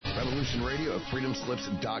Revolution Radio at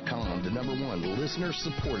freedomslips.com, the #1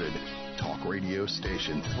 listener-supported talk radio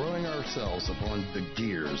station, throwing ourselves upon the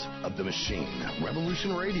gears of the machine.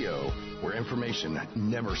 Revolution Radio, where information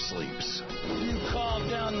never sleeps. You called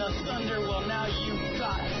down the thunder, well now you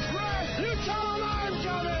got it. Right, you tell them I'm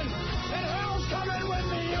coming, and hell's coming with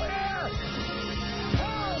me, you hear?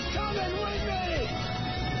 Hell's coming with me!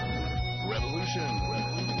 Revolution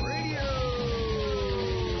Radio.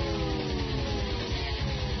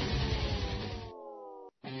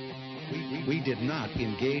 We did not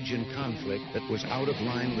engage in conflict that was out of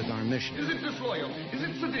line with our mission. Is it disloyal? Is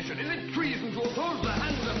it sedition? Is it treason to oppose the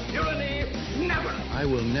hands of tyranny? Never! I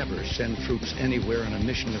will never send troops anywhere on a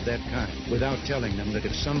mission of that kind without telling them that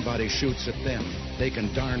if somebody shoots at them, they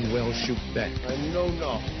can darn well shoot back. I know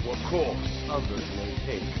not what course others may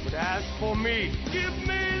take, but as for me, give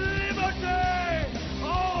me liberty!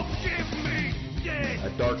 Oh, give me death! A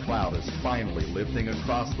dark cloud is finally lifting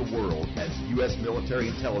across the world as U.S. military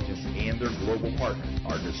intelligence and their global partners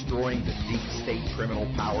are destroying the deep state criminal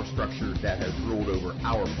power structure that has ruled over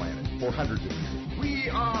our planet for hundreds of years. We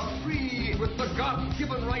are free with the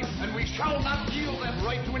God-given right, and we shall not yield that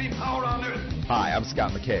right to any power on earth. Hi, I'm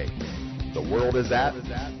Scott McKay. The world is at,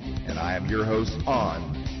 and I am your host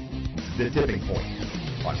on The Tipping Point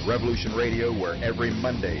on Revolution Radio, where every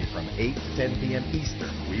Monday from 8 to 10 p.m.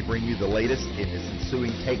 Eastern, we bring you the latest in this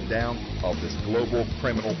ensuing takedown of this global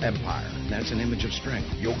criminal empire. That's an image of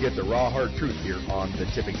strength. You'll get the raw, hard truth here on The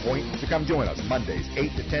Tipping Point. So come join us Mondays,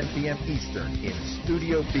 8 to 10 p.m. Eastern in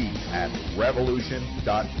Studio B at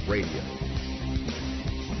revolution.radio.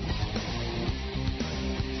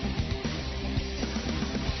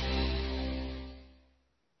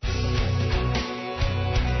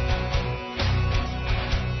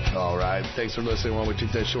 Thanks for listening while we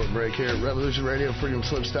take that short break here at Revolution Radio,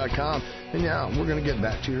 freedomslips.com. And now we're going to get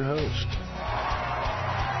back to your host.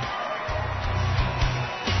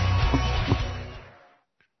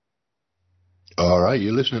 All right,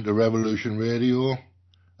 you're listening to Revolution Radio.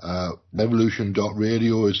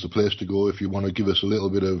 Revolution.radio is the place to go if you want to give us a little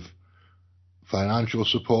bit of financial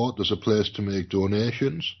support. There's a place to make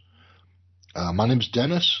donations. My name's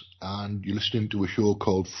Dennis, and you're listening to a show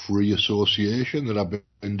called Free Association that I've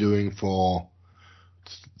been doing for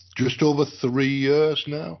just over 3 years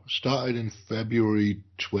now. Started in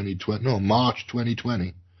March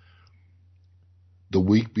 2020. The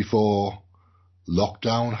week before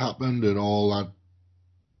lockdown happened and all that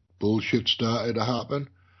bullshit started to happen.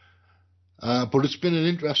 But it's been an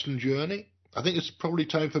interesting journey. I think it's probably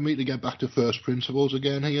time for me to get back to first principles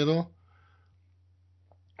again here, though.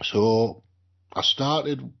 So I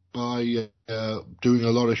started by doing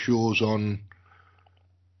a lot of shows on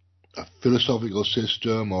a philosophical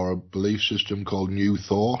system or a belief system called New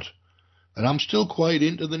Thought, and I'm still quite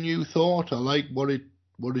into the New Thought. I like what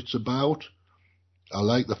it's about. I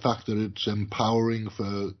like the fact that it's empowering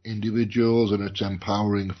for individuals and it's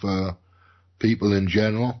empowering for people in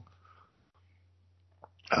general.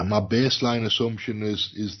 And my baseline assumption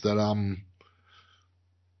is that I'm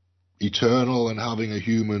eternal and having a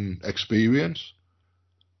human experience.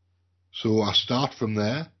 So I start from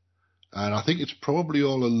there, and I think it's probably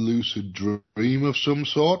all a lucid dream of some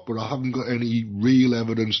sort, but I haven't got any real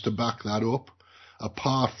evidence to back that up,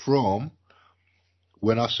 apart from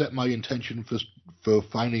when I set my intention for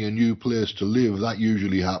finding a new place to live. That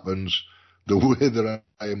usually happens the way that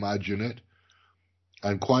I imagine it.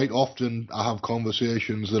 And quite often I have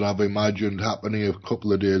conversations that I've imagined happening a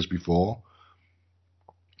couple of days before.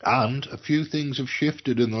 And a few things have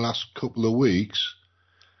shifted in the last couple of weeks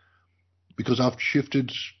because I've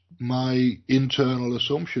shifted my internal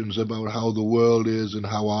assumptions about how the world is and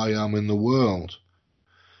how I am in the world.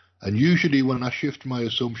 And usually when I shift my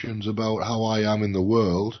assumptions about how I am in the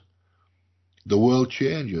world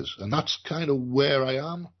changes. And that's kind of where I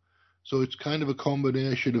am. So it's kind of a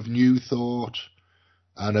combination of New Thought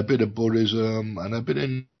and a bit of Buddhism and a bit of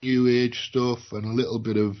New Age stuff and a little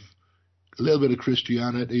bit of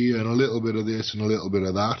Christianity and a little bit of this and a little bit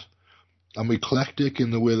of that. I'm eclectic in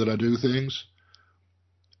the way that I do things,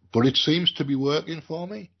 but it seems to be working for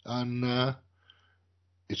me, and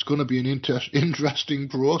it's going to be an interesting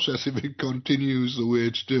process if it continues the way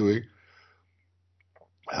it's doing.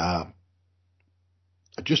 I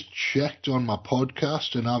just checked on my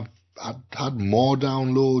podcast, and I've had more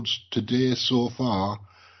downloads today so far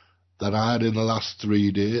than I had in the last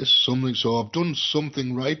 3 days. So I've done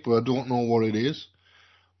something right, but I don't know what it is.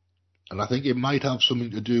 And I think it might have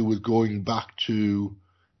something to do with going back to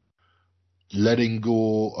letting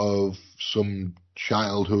go of some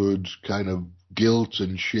childhood kind of guilt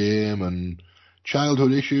and shame and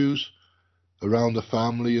childhood issues around the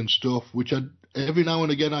family and stuff, which every now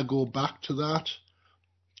and again I go back to that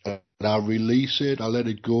and I release it, I let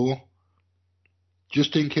it go,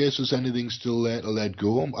 just in case there's anything still there to let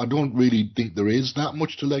go. I don't really think there is that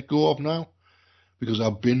much to let go of now, because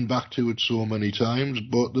I've been back to it so many times,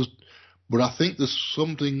 but I think there's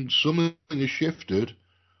something has shifted,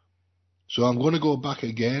 so I'm going to go back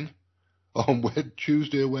again on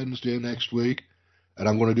Tuesday, Wednesday next week, and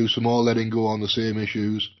I'm going to do some more letting go on the same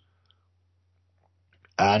issues,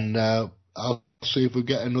 and I'll see if we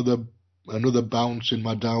get another bounce in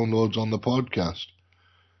my downloads on the podcast,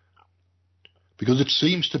 because it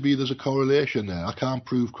seems to be there's a correlation there. I can't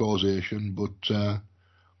prove causation, but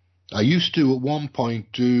I used to at one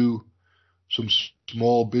point do some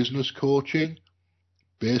small business coaching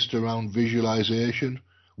based around visualization,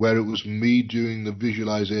 where it was me doing the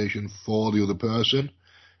visualization for the other person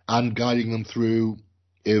and guiding them through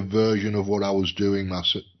a version of what I was doing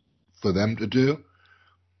for them to do.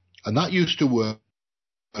 And that used to work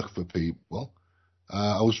for people.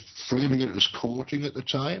 I was framing it as coaching at the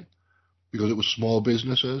time because it was small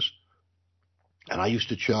businesses. And I used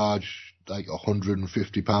to charge like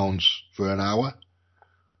 £150 for an hour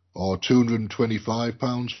or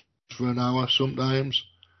 £225 for an hour sometimes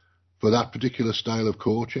for that particular style of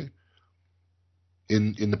coaching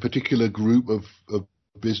in the particular group of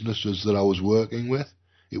businesses that I was working with.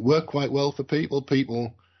 It worked quite well for people.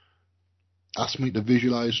 People asked me to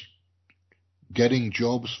visualize getting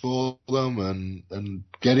jobs for them and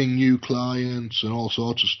getting new clients and all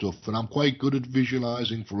sorts of stuff. And I'm quite good at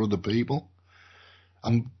visualizing for other people.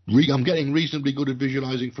 I'm getting reasonably good at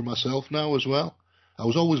visualizing for myself now as well. I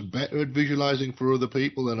was always better at visualizing for other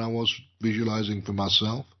people than I was visualizing for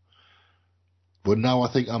myself. But now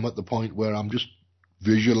I think I'm at the point where I'm just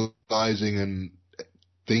visualizing and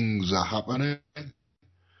things are happening,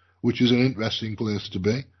 which is an interesting place to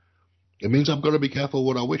be. It means I've got to be careful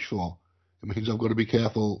what I wish for. It means I've got to be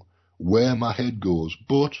careful where my head goes.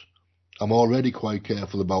 But I'm already quite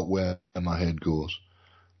careful about where my head goes.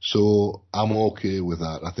 So I'm okay with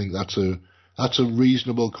that. I think that's a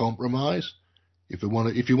reasonable compromise. If you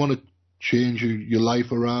want to change your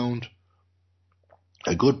life around,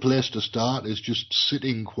 a good place to start is just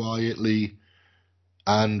sitting quietly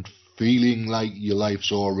and feeling like your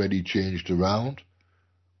life's already changed around.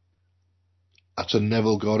 That's a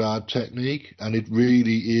Neville Goddard technique, and it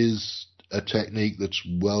really is a technique that's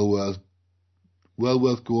well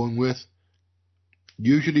worth going with.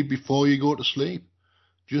 Usually before you go to sleep,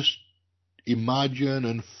 just imagine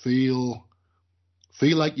and feel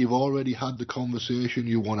like you've already had the conversation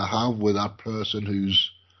you want to have with that person who's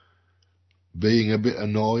being a bit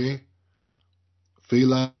annoying. Feel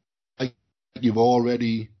like you've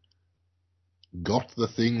already got the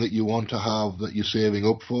thing that you want to have that you're saving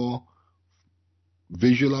up for.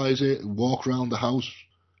 Visualize it, walk around the house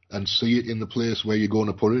and see it in the place where you're going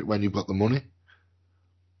to put it when you've got the money.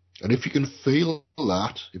 And if you can feel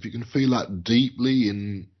that deeply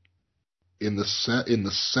in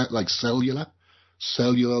the like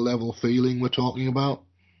cellular level feeling we're talking about,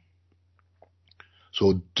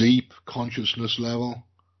 so deep consciousness level,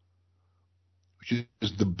 which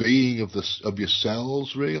is the being of your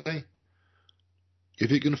cells really.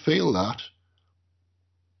 If you can feel that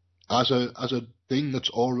as a thing that's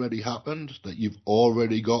already happened, that you've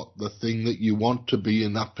already got the thing that you want to be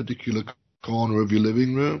in that particular corner of your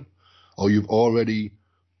living room, or you've already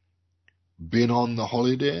been on the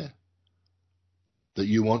holiday that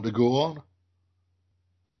you want to go on,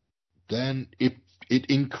 then it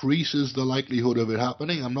increases the likelihood of it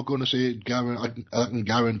happening. I'm not going to say I can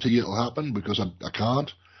guarantee it'll happen, because I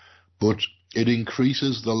can't, but it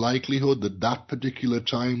increases the likelihood that that particular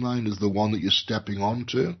timeline is the one that you're stepping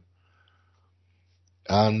onto.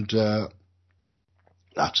 And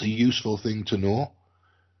that's a useful thing to know.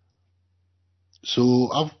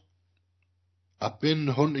 So I've been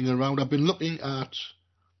hunting around. I've been looking at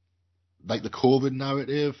like the COVID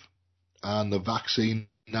narrative and the vaccine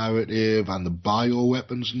narrative and the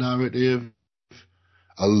bioweapons narrative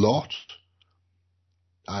a lot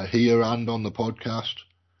here and on the podcast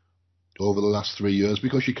over the last 3 years,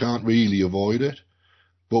 because you can't really avoid it.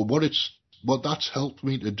 But what that's helped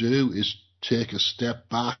me to do is take a step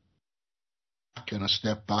back and a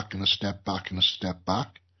step back and a step back and a step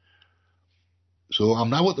back. So I'm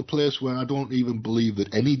now at the place where I don't even believe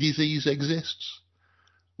that any disease exists,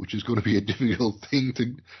 which is going to be a difficult thing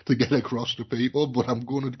to get across to people, but I'm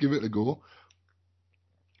going to give it a go.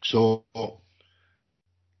 So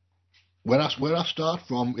where I start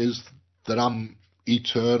from is that I'm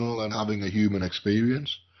eternal and having a human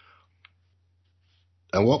experience.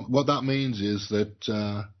 And what that means is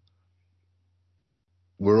that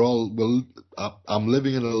I'm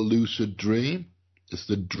living in a lucid dream. It's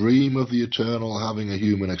the dream of the eternal having a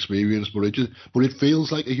human experience, but it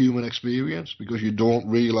feels like a human experience because you don't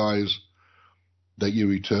realize that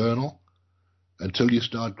you're eternal until you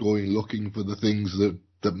start going looking for the things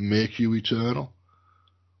that make you eternal.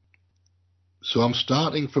 So I'm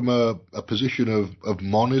starting from a position of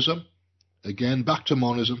monism, again, back to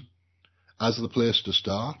monism as the place to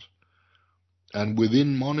start. And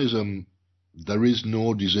within monism, there is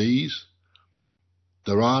no disease.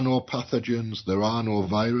 There are no pathogens. There are no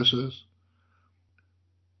viruses.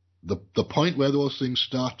 The point where those things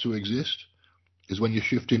start to exist is when you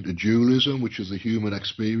shift into dualism, which is the human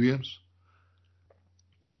experience.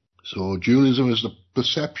 So dualism is the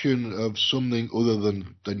perception of something other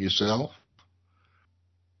than yourself.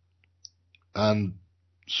 And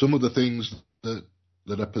some of the things that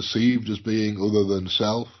are perceived as being other than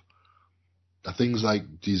self are things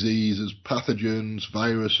like diseases, pathogens,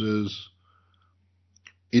 viruses.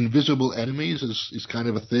 Invisible enemies is kind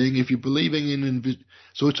of a thing. If you're believing in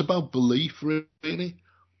so it's about belief, really.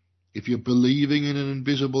 If you're believing in an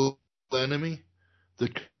invisible enemy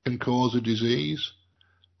that can cause a disease,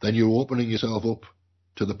 then you're opening yourself up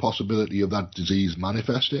to the possibility of that disease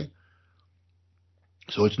manifesting.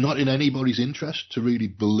 So it's not in anybody's interest to really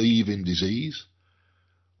believe in disease,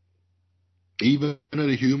 even at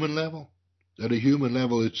a human level. At a human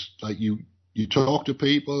level, it's like you talk to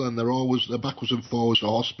people and they're backwards and forwards to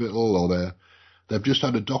hospital, or they've just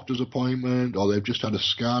had a doctor's appointment, or they've just had a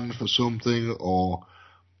scan for something, or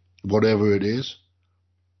whatever it is.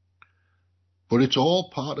 But it's all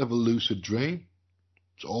part of a lucid dream.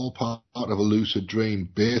 It's all part of a lucid dream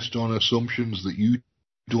based on assumptions that you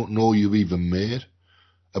don't know you've even made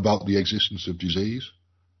about the existence of disease.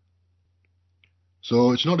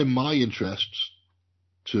 So it's not in my interests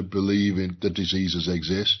to believe in that diseases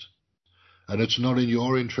exist, and it's not in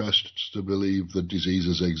your interests to believe that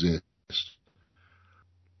diseases exist,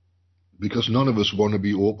 because none of us want to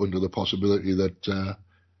be open to the possibility that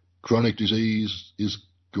chronic disease is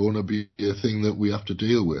going to be a thing that we have to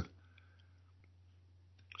deal with.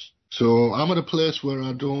 So I'm at a place where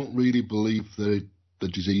I don't really believe that the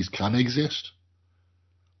disease can exist.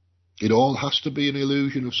 It all has to be an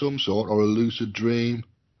illusion of some sort, or a lucid dream.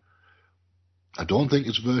 I don't think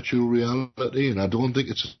it's virtual reality, and I don't think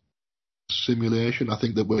it's a simulation. I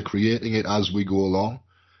think that we're creating it as we go along,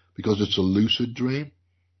 because it's a lucid dream.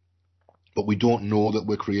 But we don't know that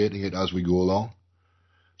we're creating it as we go along.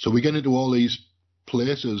 So we get into all these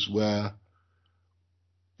places where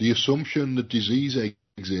the assumption that disease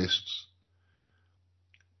exists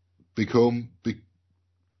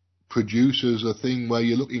produces a thing where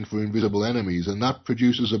you're looking for invisible enemies, and that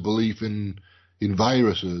produces a belief in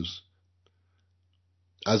viruses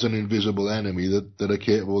as an invisible enemy that are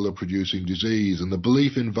capable of producing disease. And the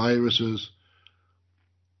belief in viruses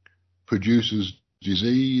produces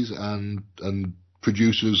disease and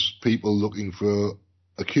produces people looking for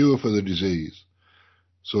a cure for the disease.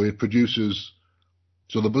 So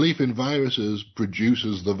the belief in viruses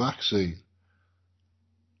produces the vaccine,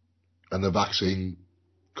 and the vaccine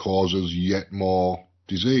causes yet more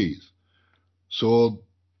disease. So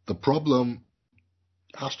the problem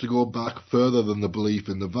has to go back further than the belief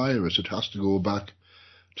in the virus. It has to go back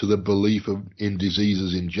to the belief in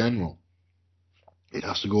diseases in general. It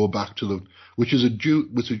has to go back to which is a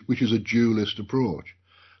dualist approach.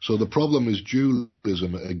 So the problem is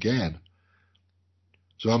dualism again.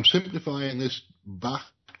 So I'm simplifying this back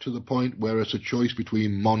to the point where it's a choice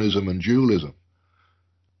between monism and dualism.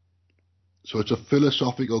 So it's a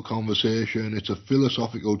philosophical conversation, it's a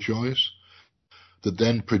philosophical choice that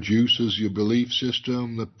then produces your belief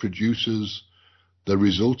system, that produces the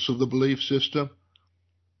results of the belief system.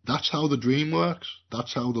 That's how the dream works.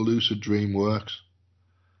 That's how the lucid dream works.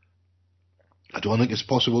 I don't think it's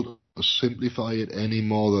possible to simplify it any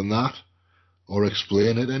more than that, or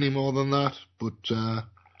explain it any more than that, but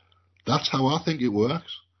that's how I think it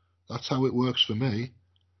works. That's how it works for me.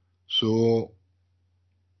 So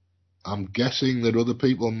I'm guessing that other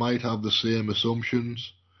people might have the same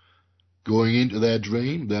assumptions going into their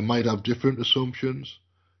dream. They might have different assumptions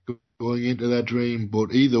going into their dream,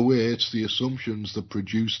 but either way, it's the assumptions that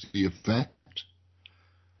produce the effect.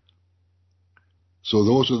 So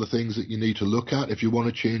those are the things that you need to look at. If you want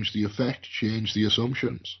to change the effect, change the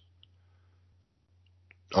assumptions.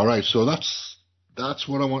 All right, so that's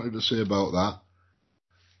what I wanted to say about that.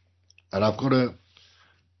 And I've got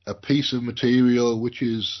a piece of material which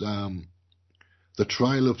is the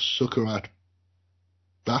trial of Sukarat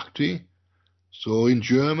Bhakti. So in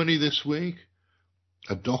Germany this week,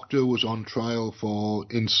 a doctor was on trial for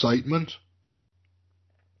incitement.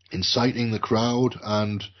 inciting the crowd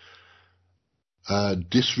and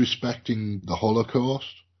disrespecting the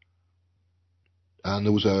Holocaust. And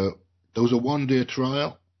there was a one-day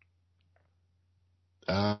trial,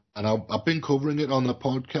 and I've been covering it on the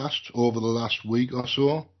podcast over the last week or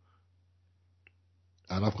so,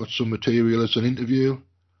 and I've got some material as an interview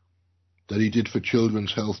that he did for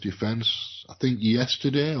Children's Health Defence, I think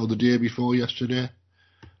yesterday or the day before yesterday,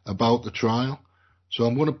 about the trial. So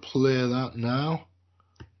I'm going to play that now.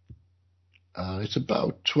 It's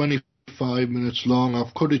about 25 minutes long.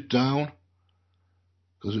 I've cut it down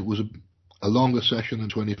because it was a longer session than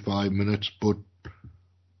 25 minutes, but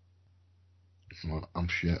well,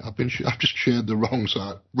 I've just shared the wrong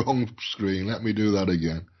screen. Let me do that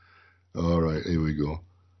again. All right, here we go.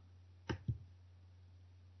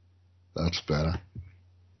 That's better.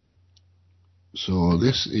 So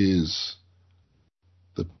this is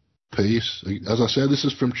the piece. As I said, this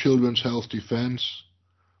is from Children's Health Defence,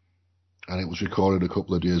 and it was recorded a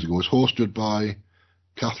couple of days ago. It's hosted by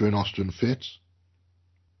Catherine Austin Fitz.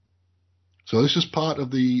 So this is part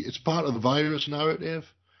of the virus narrative.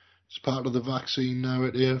 It's part of the vaccine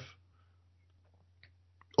narrative.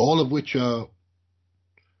 All of which are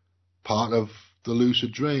part of the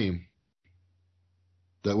lucid dream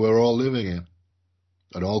that we're all living in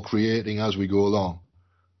and all creating as we go along.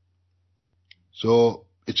 So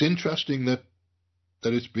it's interesting that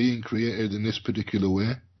it's being created in this particular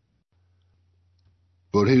way.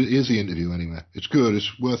 But here's the interview anyway. It's good.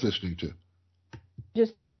 It's worth listening to.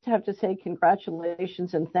 Just have to say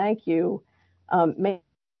congratulations and thank you. Maybe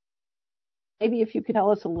if you could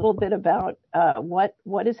tell us a little bit about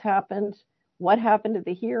what has happened, what happened at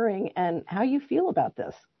the hearing, and how you feel about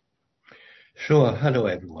this. Sure. Hello,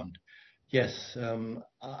 everyone. Yes,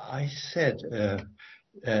 I said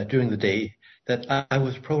during the day that I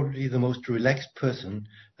was probably the most relaxed person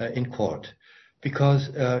in court because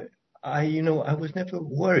I was never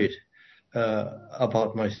worried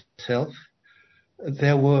about myself.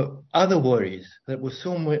 There were other worries that were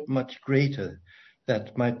so much greater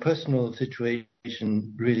that my personal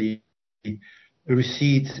situation really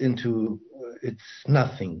recedes into it's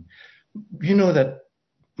nothing. You know that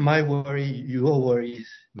my worry, your worries,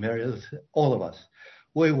 Mariel's, all of us,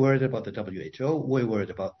 we're worried about the WHO, we're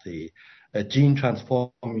worried about the gene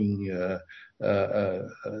transforming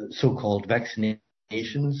so-called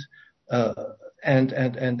vaccinations,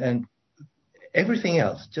 and everything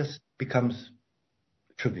else just becomes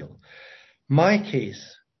trivial. My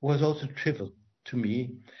case was also trivial to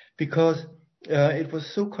me because it was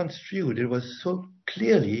so construed, it was so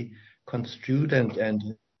clearly construed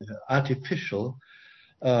and artificial.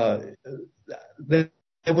 There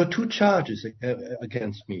were two charges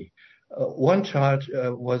against me. One charge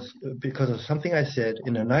was because of something I said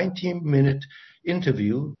in a 19-minute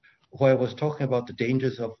interview where I was talking about the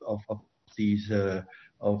dangers of these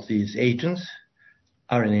agents,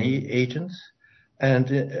 RNA agents,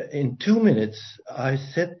 and in 2 minutes I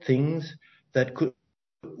said things that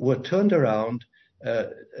were turned around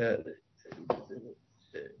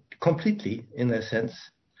completely, in a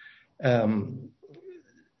sense. And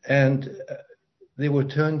they were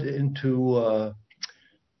turned into,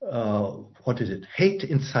 hate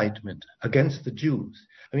incitement against the Jews.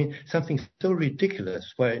 I mean, something so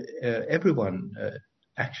ridiculous where everyone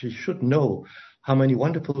actually should know how many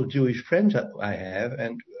wonderful Jewish friends I have,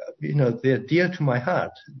 and, they're dear to my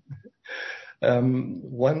heart.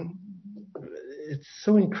 It's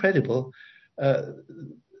so incredible. The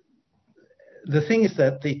thing is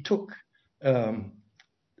that they took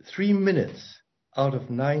 3 minutes out of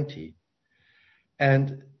 90,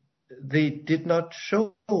 and they did not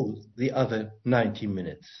show the other 90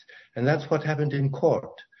 minutes. And that's what happened in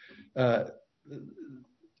court.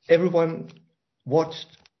 Everyone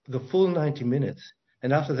watched the full 90 minutes,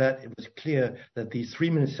 and after that it was clear that these 3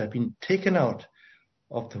 minutes had been taken out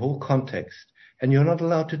of the whole context. And you're not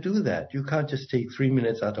allowed to do that. You can't just take 3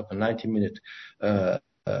 minutes out of a 90-minute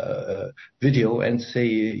video and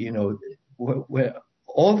say, where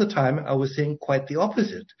all the time I was saying quite the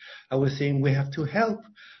opposite. I was saying we have to help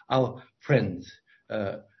our friends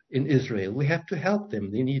in Israel. We have to help them.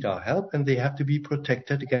 They need our help, and they have to be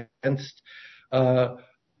protected against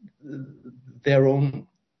their own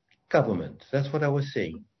government. That's what I was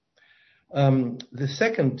saying. The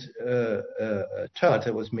second charge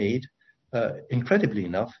that was made, incredibly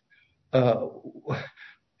enough,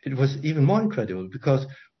 it was even more incredible because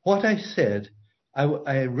what I said,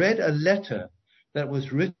 I read a letter that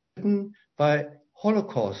was written by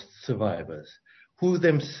Holocaust survivors who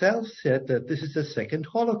themselves said that this is the second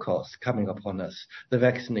Holocaust coming upon us, the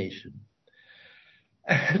vaccination.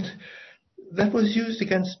 And that was used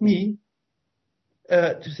against me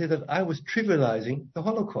to say that I was trivializing the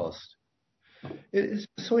Holocaust. It is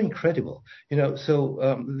so incredible,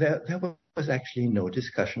 So there was actually no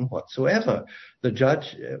discussion whatsoever. The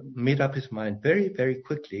judge made up his mind very, very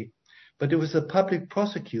quickly, but it was the public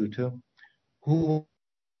prosecutor who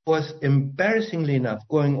was embarrassingly enough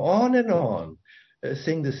going on and on,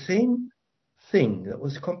 saying the same thing that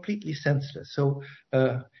was completely senseless. So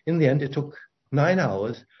in the end, it took 9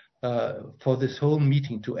 hours for this whole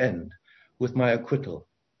meeting to end with my acquittal.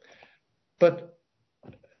 But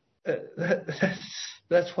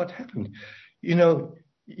that's what happened.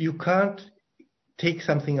 You can't take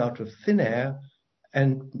something out of thin air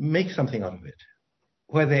and make something out of it.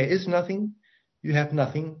 Where there is nothing, you have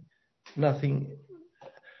nothing.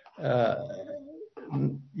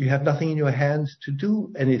 You have nothing in your hands to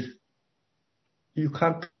do anything. You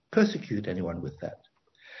can't persecute anyone with that.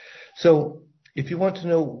 So if you want to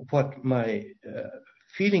know what my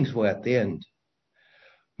feelings were at the end,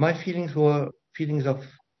 my feelings were feelings of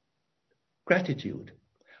gratitude.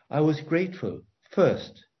 I was grateful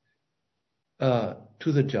first to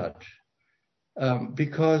the judge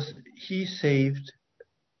because he saved,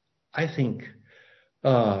 I think,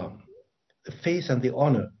 the face and the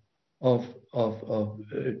honor of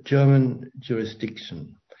German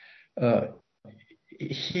jurisdiction.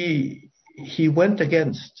 He went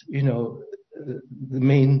against, the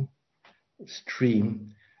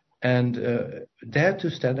mainstream and dared to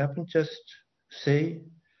stand up and just say,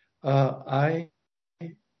 I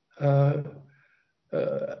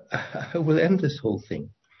will end this whole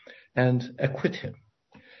thing and acquit him.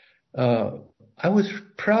 I was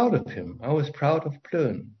proud of him. I was proud of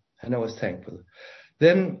Plön, and I was thankful.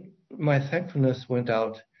 Then my thankfulness went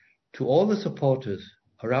out to all the supporters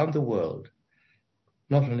around the world,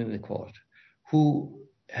 not only in the court, who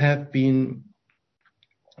have been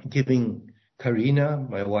giving Karina,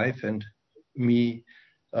 my wife, and me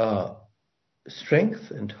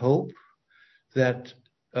strength and hope that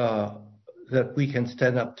we can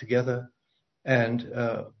stand up together and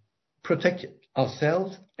protect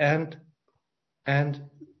ourselves and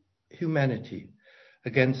humanity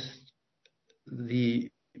against the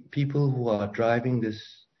people who are driving this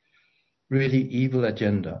really evil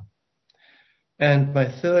agenda. And my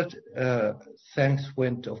third thanks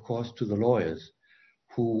went, of course, to the lawyers,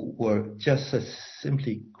 who were just a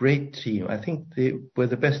simply great team. I think they were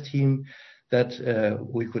the best team that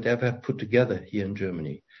we could ever have put together here in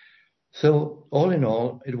Germany. So all in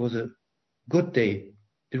all, it was a good day.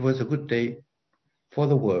 It was a good day for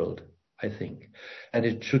the world, I think. And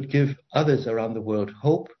it should give others around the world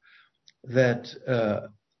hope that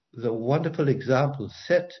the wonderful example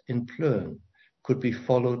set in Plön could be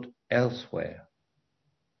followed elsewhere.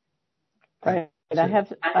 Right. I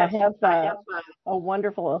have a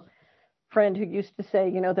wonderful friend who used to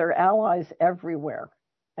say, there are allies everywhere.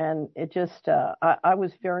 And it just, I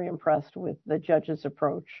was very impressed with the judge's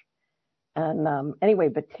approach. And anyway,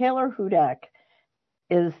 but Taylor Hudak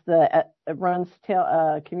is runs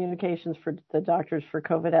communications for the Doctors for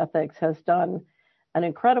COVID Ethics, has done an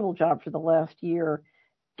incredible job for the last year,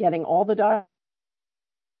 getting all the doctors,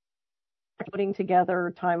 putting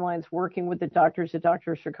together timelines, working with the doctors at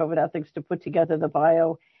Doctors for COVID Ethics to put together the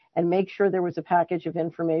bio and make sure there was a package of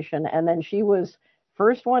information. And then she was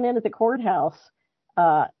first one in at the courthouse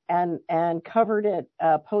and covered it,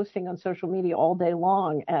 posting on social media all day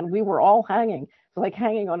long. And we were all hanging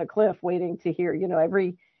on a cliff waiting to hear,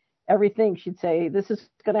 everything she'd say, this is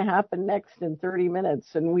going to happen next in 30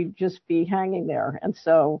 minutes. And we'd just be hanging there. And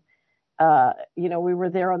so, we were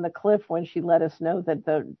there on the cliff when she let us know that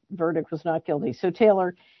the verdict was not guilty. So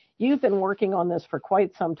Taylor, you've been working on this for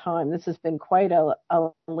quite some time. This has been quite a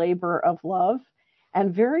labor of love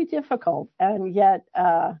and very difficult. And yet,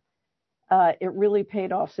 it really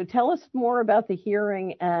paid off. So tell us more about the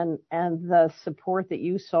hearing and the support that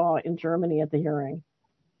you saw in Germany at the hearing.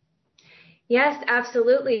 Yes,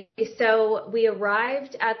 absolutely. So we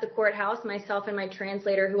arrived at the courthouse, myself and my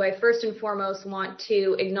translator, who I first and foremost want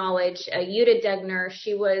to acknowledge, Jutta Degner.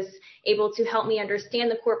 She was able to help me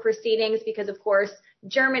understand the court proceedings because, of course,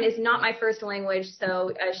 German is not my first language.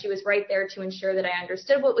 So she was right there to ensure that I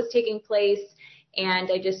understood what was taking place.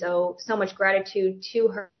 And I just owe so much gratitude to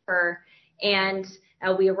her. And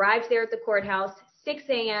we arrived there at the courthouse. 6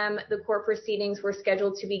 a.m., the court proceedings were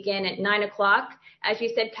scheduled to begin at 9 o'clock. As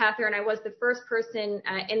you said, Catherine, I was the first person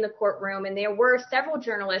in the courtroom, and there were several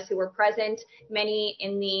journalists who were present, many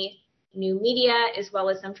in the new media as well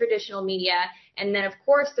as some traditional media. And then, of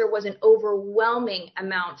course, there was an overwhelming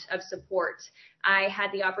amount of support. I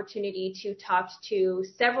had the opportunity to talk to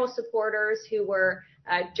several supporters who were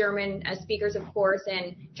German speakers, of course,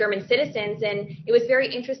 and German citizens. And it was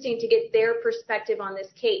very interesting to get their perspective on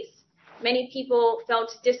this case. Many people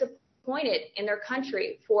felt disappointed in their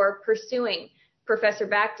country for pursuing Professor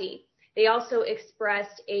Bakhti. They also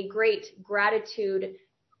expressed a great gratitude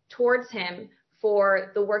towards him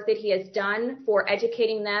for the work that he has done for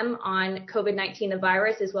educating them on COVID-19, the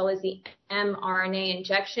virus, as well as the mRNA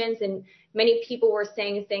injections. And many people were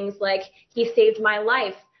saying things like, he saved my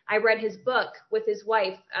life. I read his book with his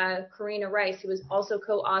wife, Karina Rice, who was also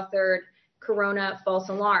co-authored Corona False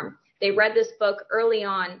Alarm. They read this book early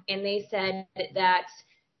on, and they said that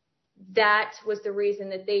that was the reason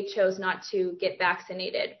that they chose not to get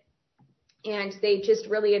vaccinated. And they just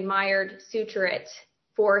really admired Sucharit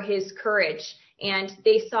for his courage. And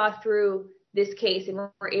they saw through this case and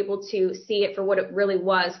were able to see it for what it really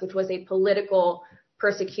was, which was a political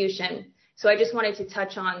persecution. So I just wanted to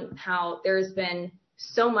touch on how there's been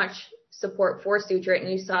so much support for Sucharit,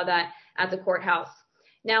 and you saw that at the courthouse.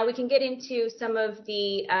 Now we can get into some of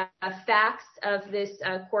the facts of this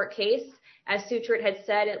court case. As Sucharit had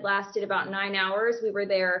said, it lasted about 9 hours. We were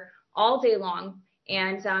there all day long.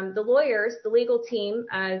 And the lawyers, the legal team,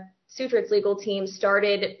 Sucharit's legal team,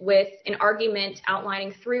 started with an argument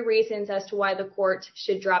outlining 3 reasons as to why the court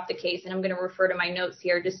should drop the case. And I'm going to refer to my notes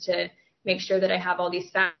here just to make sure that I have all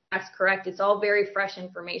these facts correct. It's all very fresh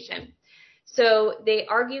information. So they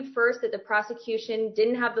argued first that the prosecution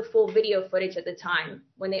didn't have the full video footage at the time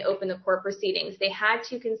when they opened the court proceedings. They had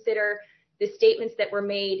to consider the statements that were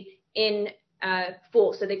made in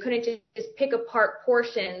full. So they couldn't just pick apart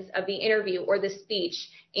portions of the interview or the speech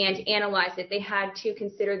and analyze it. They had to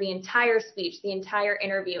consider the entire speech, the entire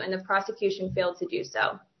interview, and the prosecution failed to do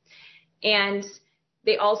so. And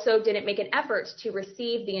they also didn't make an effort to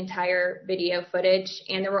receive the entire video footage,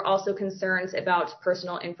 and there were also concerns about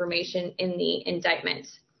personal information in the indictment.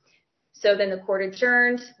 So then the court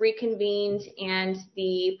adjourned, reconvened, and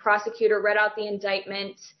the prosecutor read out the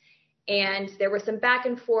indictment, and there was some back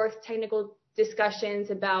and forth technical discussions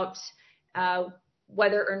about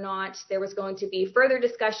whether or not there was going to be further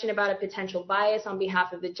discussion about a potential bias on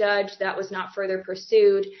behalf of the judge. That was not further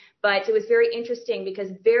pursued, but it was very interesting because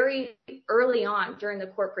very early on during the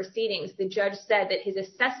court proceedings, the judge said that his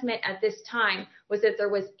assessment at this time was that there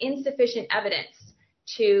was insufficient evidence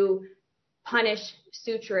to punish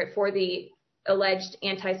Sucharit for the alleged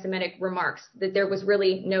anti-Semitic remarks, that there was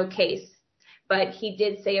really no case. But he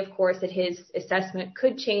did say, of course, that his assessment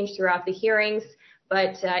could change throughout the hearings,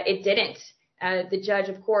 but it didn't. The judge,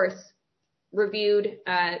 of course, reviewed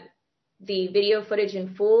the video footage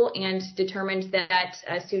in full and determined that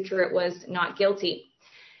Sucharit was not guilty.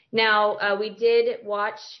 Now, we did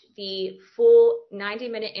watch the full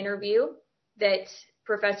 90-minute interview that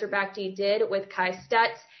Professor Bakhti did with Kai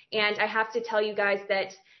Stutz, and I have to tell you guys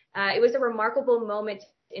that it was a remarkable moment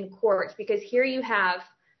in court because here you have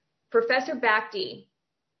Professor Bakhti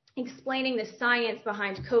explaining the science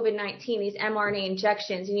behind COVID-19, these mRNA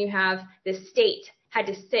injections, and you have the state had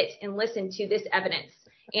to sit and listen to this evidence.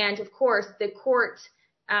 And of course, the court,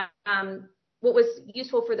 what was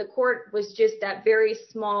useful for the court was just that very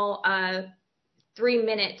small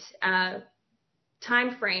 3-minute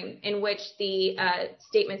time frame in which the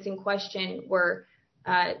statements in question were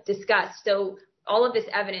discussed. So all of this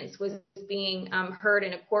evidence was being heard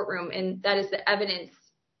in a courtroom, and that is the evidence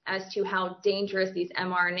as to how dangerous these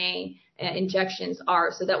mRNA injections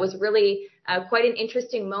are. So that was really quite an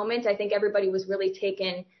interesting moment. I think everybody was really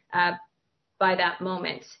taken by that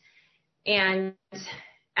moment. And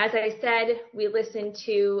as I said, we listened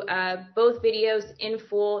to both videos in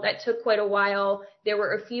full. That took quite a while. There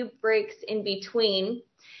were a few breaks in between.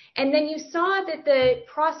 And then you saw that the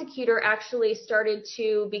prosecutor actually started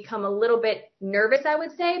to become a little bit nervous, I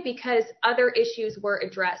would say, because other issues were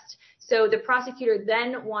addressed. So the prosecutor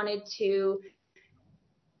then wanted to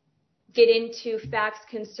get into facts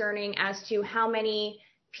concerning as to how many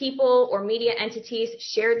people or media entities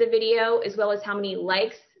shared the video, as well as how many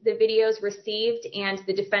likes the videos received. And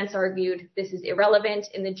the defense argued this is irrelevant,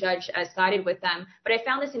 and the judge sided with them. But I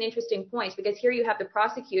found this an interesting point because here you have the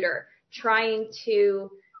prosecutor trying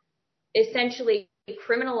to essentially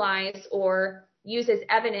criminalize or use as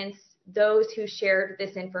evidence those who shared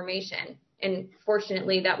this information. And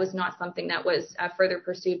fortunately, that was not something that was further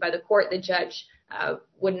pursued by the court. The judge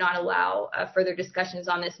would not allow further discussions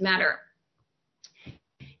on this matter.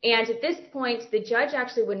 And at this point, the judge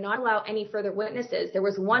actually would not allow any further witnesses. There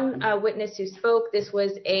was one witness who spoke. This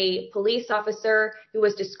was a police officer who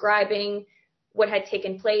was describing what had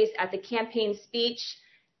taken place at the campaign speech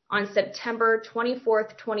on September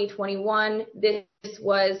 24th, 2021. This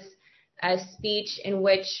was a speech in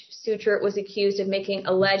which Sucharit was accused of making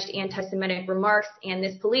alleged anti-Semitic remarks, and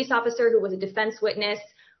this police officer, who was a defense witness,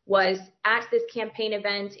 was at this campaign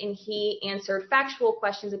event, and he answered factual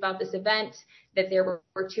questions about this event, that there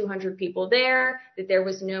were 200 people there, that there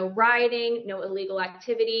was no rioting, no illegal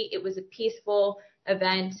activity, it was a peaceful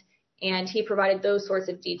event, and he provided those sorts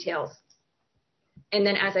of details. And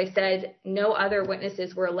then, as I said, no other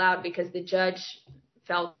witnesses were allowed because the judge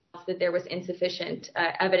felt that there was insufficient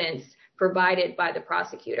evidence provided by the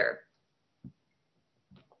prosecutor.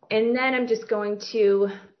 And then I'm just going to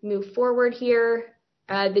move forward here.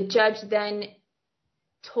 The judge then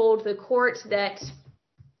told the court that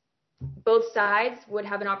both sides would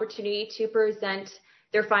have an opportunity to present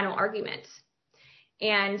their final arguments.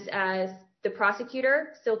 And the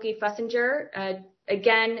prosecutor, Silke Fussinger,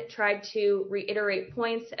 again tried to reiterate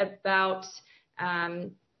points about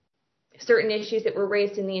certain issues that were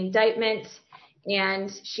raised in the indictment.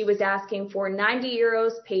 And she was asking for 90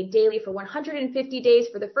 euros paid daily for 150 days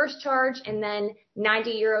for the first charge, and then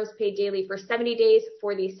 90 euros paid daily for 70 days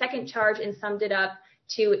for the second charge, and summed it up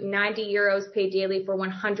to 90 euros paid daily for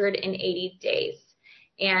 180 days.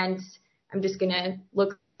 And I'm just going to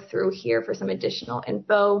look through here for some additional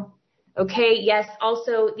info. Okay, yes,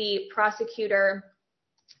 also the prosecutor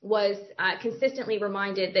was consistently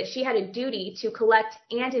reminded that she had a duty to collect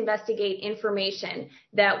and investigate information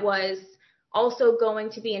that was also going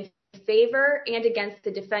to be in favor and against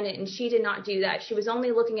the defendant, and she did not do that. She was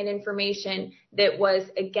only looking at information that was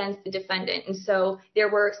against the defendant. And so there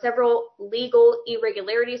were several legal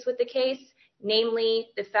irregularities with the case, namely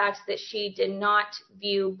the fact that she did not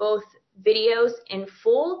view both videos in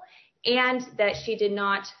full and that she did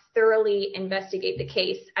not thoroughly investigate the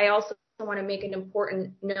case. I also want to make an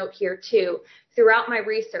important note here too. Throughout my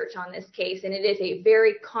research on this case, and it is a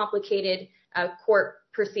very complicated court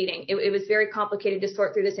proceeding. It was very complicated to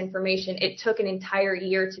sort through this information. It took an entire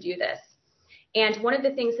year to do this. And one of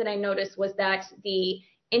the things that I noticed was that the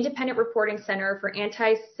Independent Reporting Center for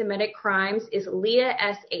Anti-Semitic Crimes is LIDA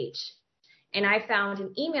SH. And I found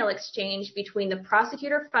an email exchange between the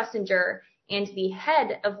prosecutor Fussinger and the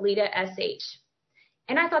head of LIDA SH.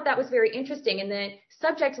 And I thought that was very interesting. And the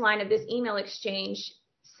subject line of this email exchange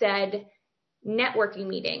said networking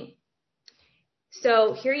meeting.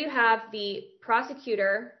 So here you have the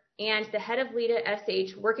prosecutor and the head of LIDA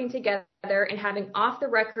SH working together and having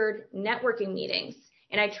off-the-record networking meetings.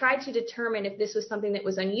 And I tried to determine if this was something that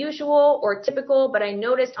was unusual or typical, but I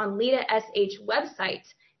noticed on LIDA SH website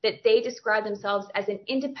that they describe themselves as an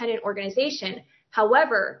independent organization.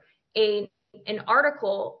 However, an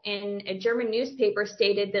article in a German newspaper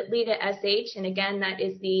stated that LIDA SH, and again, that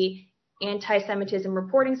is the Anti-Semitism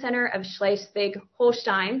Reporting Center of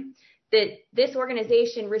Schleswig-Holstein, that this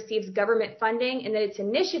organization receives government funding and that its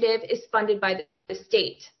initiative is funded by the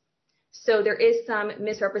state. So there is some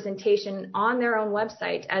misrepresentation on their own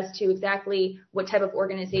website as to exactly what type of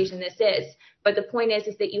organization this is. But the point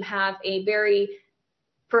is that you have a very,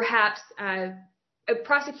 perhaps a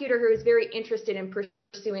prosecutor who is very interested in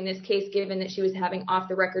pursuing this case, given that she was having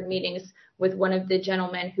off-the-record meetings with one of the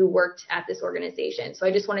gentlemen who worked at this organization. So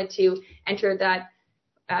I just wanted to enter that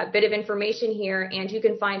bit of information here, and you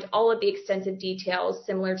can find all of the extensive details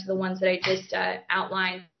similar to the ones that I just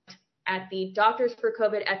outlined at the Doctors for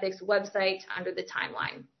COVID Ethics website under the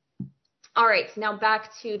timeline. All right, now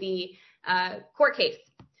back to the court case.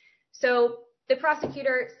 So the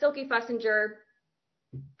prosecutor, Silke Fussinger,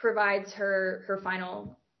 provides her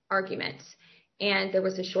final argument, and there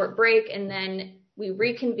was a short break, and then we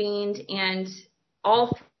reconvened, and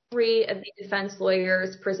all three of the defense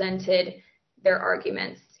lawyers presented their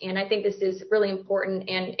arguments. And I think this is really important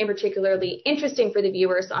and in particularly interesting for the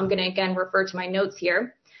viewers. So I'm going to again refer to my notes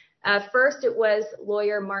here. First, it was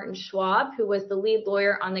lawyer Martin Schwab, who was the lead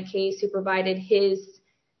lawyer on the case, who provided his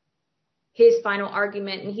final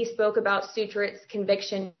argument. And he spoke about Sucharit's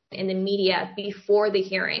conviction in the media before the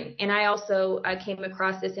hearing. And I also came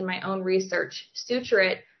across this in my own research.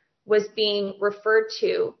 Sucharit was being referred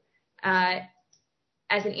to as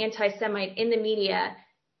an anti-Semite in the media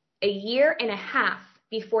a year and a half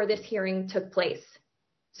before this hearing took place.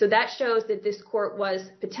 So that shows that this court was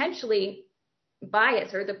potentially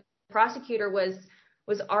biased, or the prosecutor was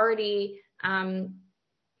already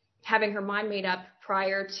having her mind made up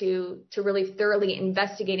prior to really thoroughly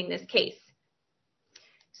investigating this case.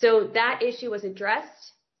 So that issue was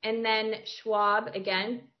addressed, and then Schwab,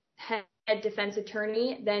 again, head defense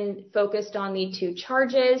attorney, then focused on the two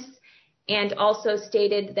charges and also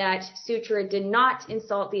stated that Sucharith did not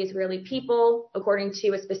insult the Israeli people according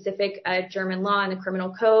to a specific German law in the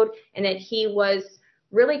criminal code, and that he was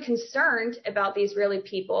really concerned about the Israeli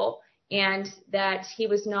people and that he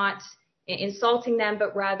was not insulting them,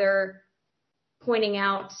 but rather pointing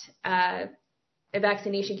out a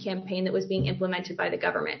vaccination campaign that was being implemented by the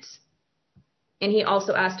government. And he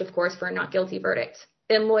also asked, of course, for a not guilty verdict.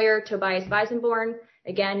 Then lawyer Tobias Weisenborn,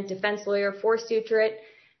 again, defense lawyer for Sucharith,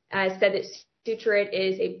 said that Sucharith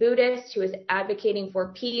is a Buddhist who is advocating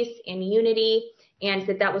for peace and unity, and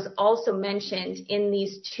that was also mentioned in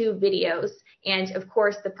these two videos. And of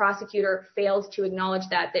course, the prosecutor failed to acknowledge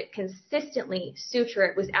that consistently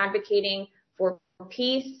Sucharith was advocating for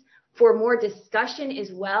peace, for more discussion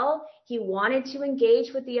as well. He wanted to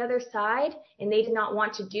engage with the other side, and they did not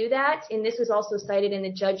want to do that. And this was also cited in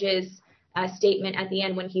the judge's statement at the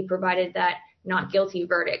end when he provided that not guilty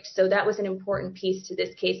verdict. So that was an important piece to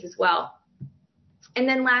this case as well. And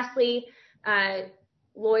then lastly,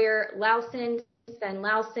 lawyer Sven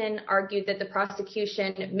Lausen, argued that the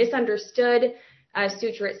prosecution misunderstood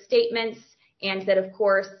Sucharith's statements, and that, of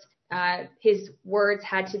course, his words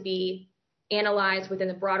had to be analyzed within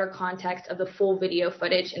the broader context of the full video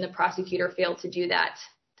footage, and the prosecutor failed to do that.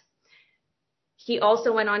 He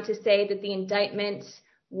also went on to say that the indictment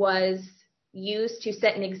was used to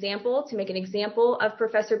set an example, to make an example of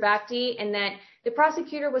Professor Bhakdi, and that the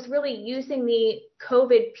prosecutor was really using the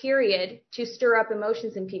COVID period to stir up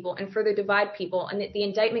emotions in people and further divide people, and that the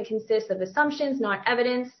indictment consists of assumptions, not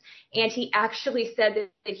evidence. And he actually said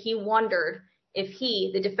that he wondered if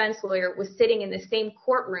he, the defense lawyer, was sitting in the same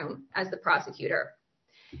courtroom as the prosecutor.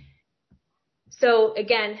 So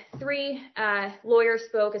again, three lawyers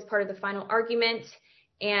spoke as part of the final argument,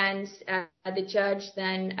 and the judge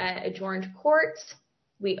then adjourned court.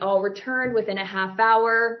 We all returned within a half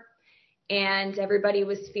hour, and everybody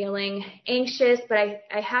was feeling anxious. But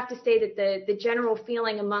I have to say that the general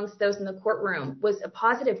feeling amongst those in the courtroom was a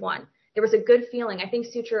positive one. There was a good feeling. I think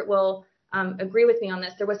Sucharith will agree with me on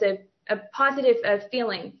this. There was a positive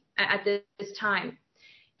feeling at this time.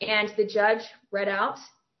 And the judge read out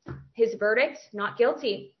his verdict, not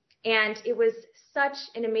guilty. And it was such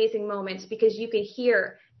an amazing moment because you could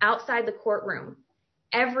hear outside the courtroom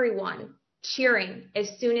everyone cheering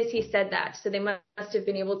as soon as he said that. So they must have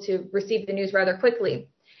been able to receive the news rather quickly.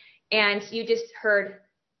 And you just heard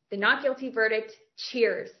the not guilty verdict,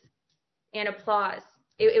 cheers and applause.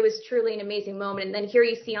 It was truly an amazing moment. And then here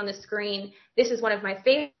you see on the screen, this is one of my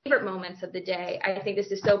favorite moments of the day. I think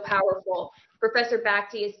this is so powerful. Professor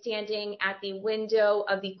Bhakdi is standing at the window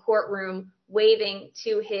of the courtroom, waving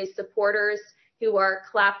to his supporters who are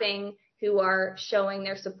clapping, who are showing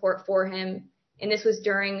their support for him. And this was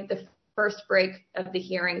during the first break of the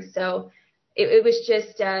hearing. So it was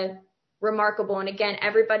just remarkable. And again,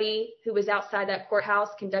 everybody who was outside that courthouse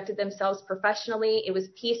conducted themselves professionally. It was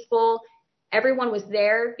peaceful. Everyone was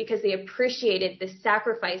there because they appreciated the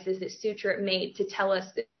sacrifices that Sucharith made to tell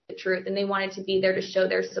us the truth, and they wanted to be there to show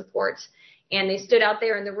their support. And they stood out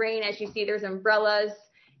there in the rain. As you see, there's umbrellas,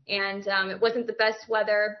 and it wasn't the best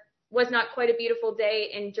weather. It was not quite a beautiful day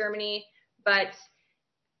in Germany, but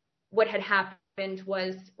what had happened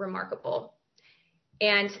was remarkable.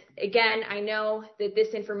 And again, I know that this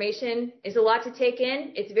information is a lot to take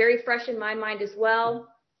in. It's very fresh in my mind as well.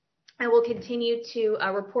 I will continue to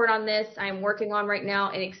report on this. I am working on right now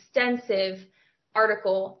an extensive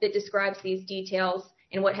article that describes these details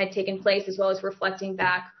and what had taken place, as well as reflecting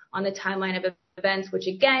back on the timeline of events, which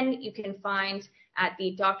again, you can find at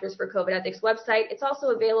the Doctors for COVID Ethics website. It's also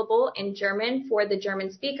available in German for the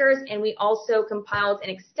German speakers. And we also compiled an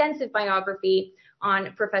extensive biography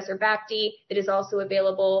on Professor Bhakdi that is also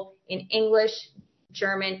available in English,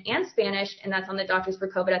 German, and Spanish. And that's on the Doctors for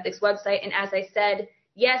COVID Ethics website. And as I said,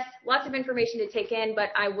 yes, lots of information to take in, but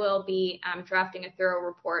I will be drafting a thorough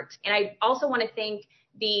report. And I also want to thank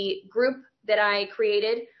the group that I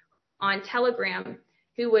created on Telegram,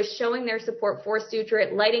 who was showing their support for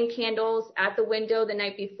Sucharith, lighting candles at the window the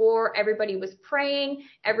night before. Everybody was praying.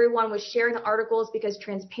 Everyone was sharing the articles because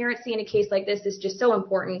transparency in a case like this is just so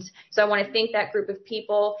important. So I want to thank that group of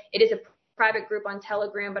people. It is a private group on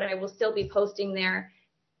Telegram, but I will still be posting there.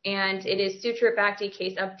 And it is Sucharith Bhakdi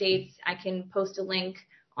case updates. I can post a link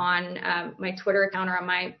on my Twitter account or on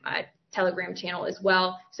my Telegram channel as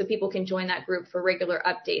well, so people can join that group for regular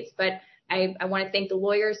updates. But I want to thank the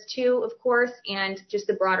lawyers too, of course, and just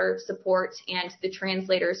the broader support and the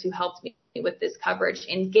translators who helped me with this coverage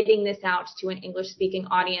and getting this out to an English-speaking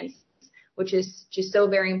audience, which is just so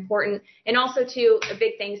very important. And also to a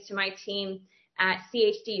big thanks to my team at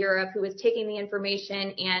CHD Europe, who was taking the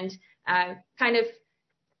information and kind of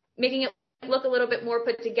making it look a little bit more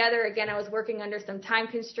put together. Again, I was working under some time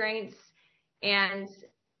constraints, and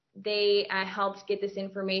they helped get this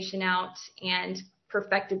information out and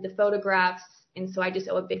perfected the photographs. And so I just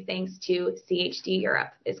owe a big thanks to CHD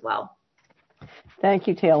Europe as well. Thank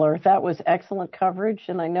you, Taylor. That was excellent coverage.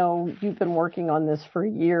 And I know you've been working on this for a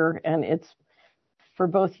year, and it's for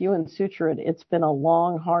both you and Sucharit, it's been a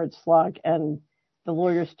long, hard slog, and the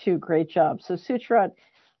lawyers too. Great job. So Sucharit,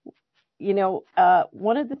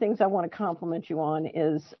 one of the things I want to compliment you on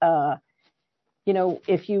is,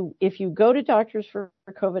 if you go to Doctors for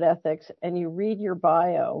COVID Ethics and you read your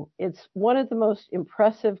bio, it's one of the most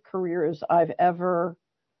impressive careers I've ever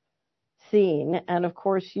seen. And of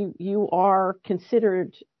course, you are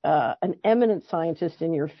considered an eminent scientist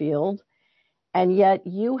in your field, and yet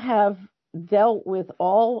you have dealt with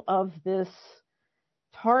all of this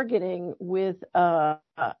targeting with an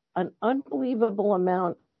unbelievable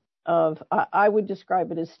amount of, I would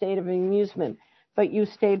describe it as state of amusement. But you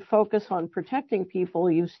stayed focused on protecting people.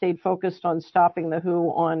 You stayed focused on stopping the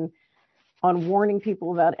WHO, on warning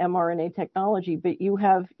people about mRNA technology. But you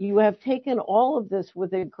have taken all of this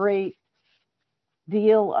with a great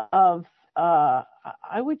deal of, I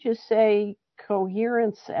would just say,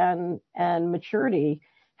 coherence and maturity.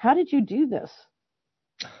 How did you do this?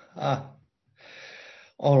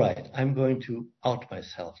 All right, I'm going to out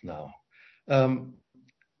myself now.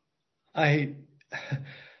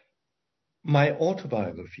 My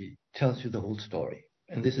autobiography tells you the whole story,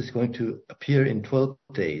 and this is going to appear in 12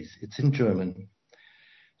 days. It's in German,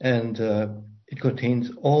 and it contains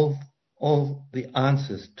all the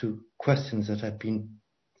answers to questions that have been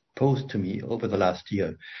posed to me over the last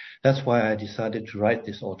year. That's why I decided to write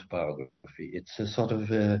this autobiography. It's a sort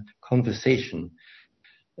of a conversation.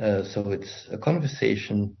 So it's a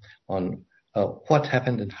conversation on what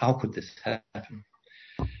happened and how could this happen.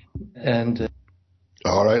 And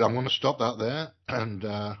all right, I'm going to stop that there. And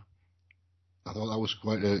I thought that was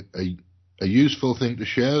quite a useful thing to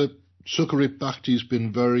share. Sucharit Bhakti's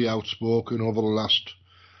been very outspoken over the last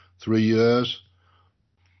 3 years.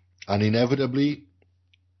 And inevitably,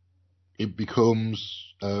 it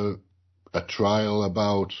becomes a trial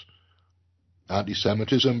about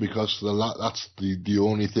anti-Semitism, because that's the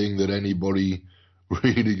only thing that anybody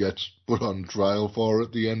really gets put on trial for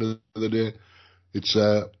at the end of the day. It's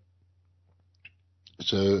a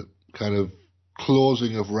kind of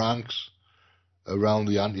closing of ranks around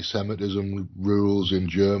the anti-Semitism rules in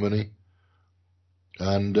Germany.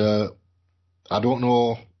 And I don't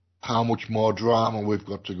know how much more drama we've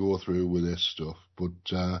got to go through with this stuff, but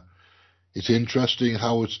it's interesting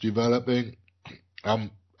how it's developing.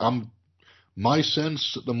 My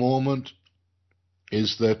sense at the moment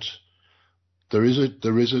is that there is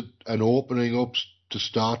an opening up to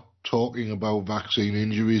start talking about vaccine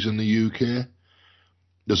injuries in the UK.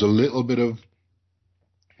 There's a little bit of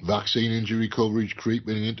vaccine injury coverage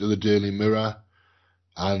creeping into the Daily Mirror,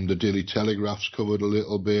 and the Daily Telegraph's covered a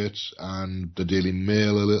little bit, and the Daily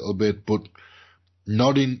Mail a little bit, but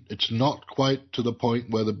it's not quite to the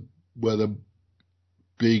point where the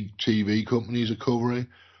big TV companies are covering.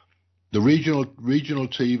 The regional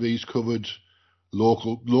TVs covered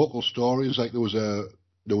local stories. Like there was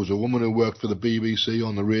a woman who worked for the BBC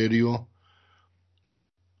on the radio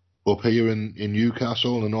up here in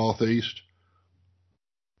Newcastle in the northeast,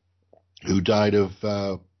 who died of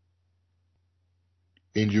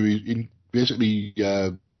injury, basically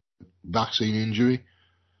vaccine injury,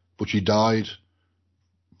 but she died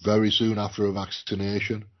very soon after a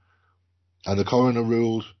vaccination, and the coroner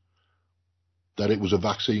ruled that it was a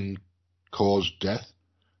vaccine-caused death.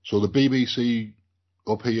 So the BBC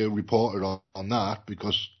up here reported on that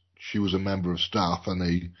because she was a member of staff, and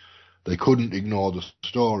they couldn't ignore the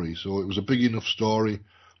story. So it was a big enough story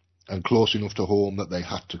and close enough to home that they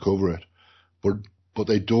had to cover it. But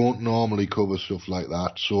they don't normally cover stuff like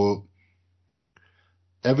that. So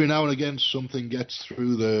every now and again something gets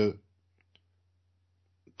through the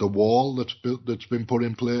wall that's been put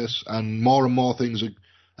in place, and more things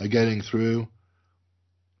are getting through.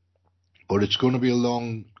 But it's going to be a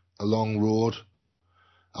long road.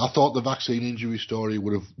 I thought the vaccine injury story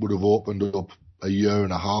would have opened up a year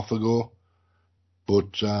and a half ago,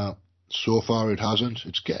 but so far it hasn't.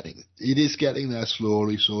 It is getting there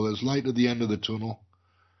slowly, so there's light at the end of the tunnel.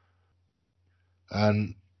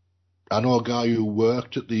 And I know a guy who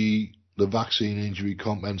worked at the vaccine injury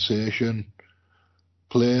compensation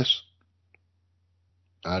place,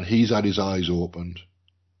 and he's had his eyes opened.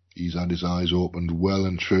 He's had his eyes opened well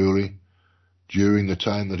and truly during the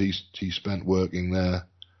time that he spent working there.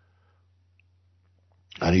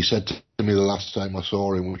 And he said to me the last time I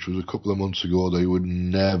saw him, which was a couple of months ago, that he would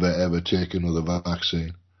never ever take another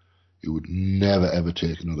vaccine. who would never ever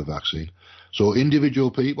take another vaccine. So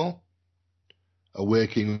individual people are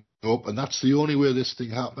waking up, and that's the only way this thing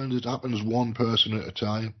happens. It happens one person at a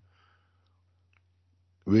time.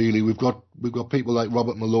 Really, we've got people like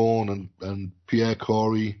Robert Malone and Pierre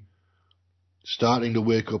Corey starting to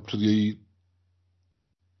wake up to the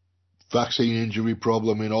vaccine injury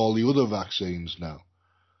problem in all the other vaccines now.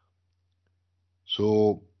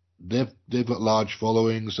 So they've got large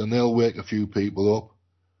followings, and they'll wake a few people up.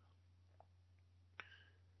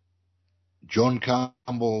 John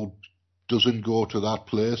Campbell doesn't go to that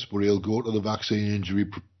place, but he'll go to the vaccine injury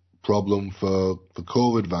problem for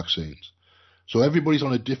COVID vaccines. So everybody's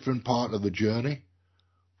on a different part of the journey.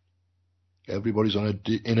 Everybody's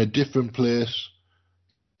in a different place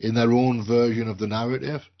in their own version of the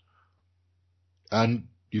narrative. And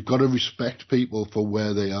you've got to respect people for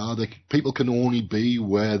where they are. People can only be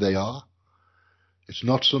where they are. It's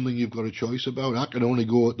not something you've got a choice about. I can only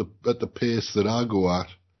go at the pace that I go at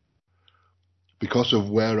because of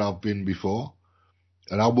where I've been before.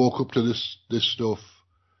 And I woke up to this stuff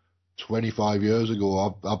 25 years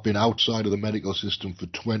ago. I've been outside of the medical system for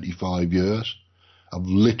 25 years.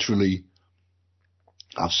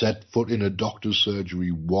 I've set foot in a doctor's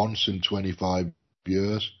surgery once in 25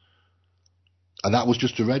 years. And that was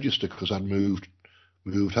just to register because I'd moved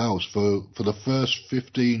house. For the first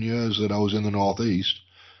 15 years that I was in the Northeast,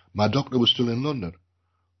 my doctor was still in London.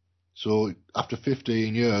 So after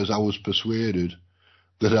 15 years, I was persuaded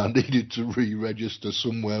that I needed to re-register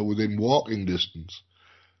somewhere within walking distance.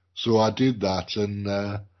 So I did that, and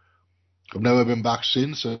I've never been back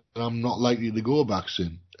since, and I'm not likely to go back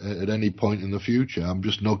at any point in the future. I'm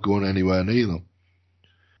just not going anywhere near them.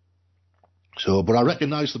 So, but I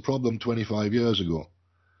recognised the problem 25 years ago,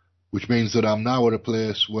 which means that I'm now at a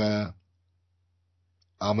place where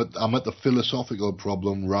I'm at the philosophical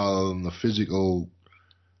problem rather than the physical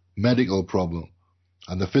medical problem.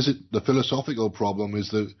 And the philosophical problem is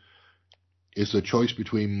the choice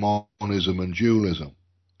between monism and dualism.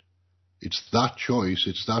 It's that choice,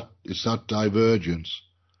 it's that divergence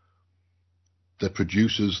that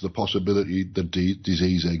produces the possibility that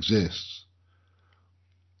disease exists.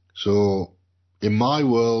 So, in my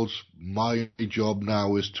world, my job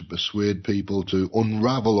now is to persuade people to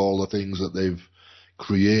unravel all the things that they've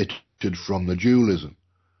created from the dualism.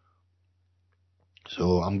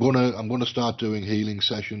 So I'm gonna start doing healing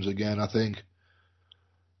sessions again, I think,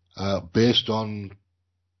 based on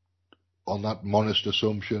that monist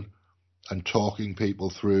assumption, and talking people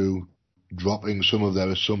through dropping some of their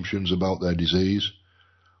assumptions about their disease.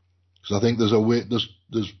 So I think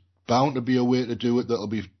there's bound to be a way to do it that'll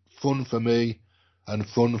be fun for me and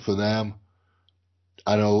fun for them,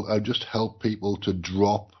 and I'll just help people to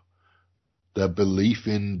drop their belief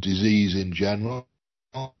in disease in general.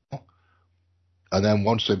 And then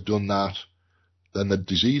once they've done that, then the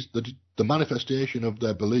disease, the manifestation of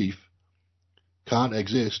their belief can't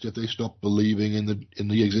exist if they stop believing in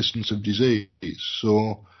the existence of disease.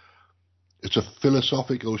 So it's a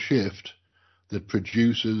philosophical shift that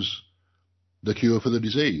produces the cure for the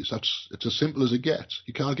disease. It's as simple as it gets.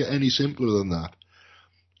 You can't get any simpler than that.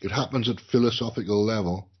 It happens at philosophical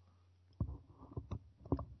level,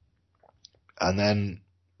 and then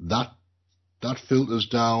that filters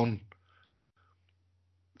down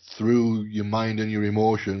through your mind and your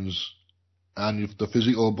emotions, and if the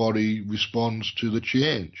physical body responds to the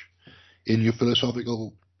change in your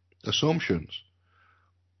philosophical assumptions.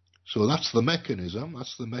 So that's the mechanism.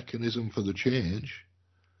 That's the mechanism for the change.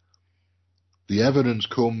 The evidence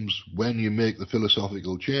comes when you make the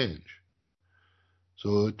philosophical change.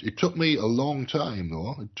 So it took me a long time,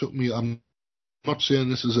 though. I'm not saying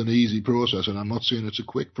this is an easy process, and I'm not saying it's a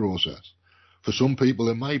quick process. For some people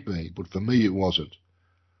it might be, but for me it wasn't.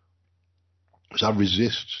 Because I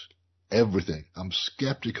resist everything. I'm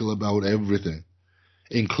skeptical about everything,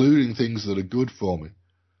 including things that are good for me.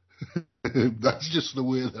 That's just the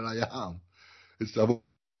way that I am. I've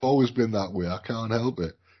always been that way. I can't help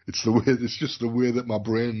it. It's just the way that my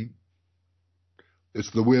brain,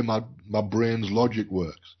 it's the way my brain's logic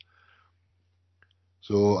works.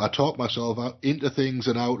 So I talk myself into things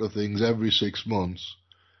and out of things every 6 months.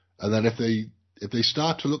 And then if they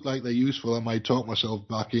start to look like they're useful, I might talk myself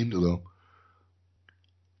back into them.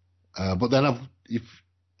 But then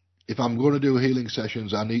if I'm going to do healing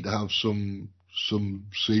sessions, I need to have some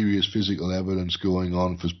serious physical evidence going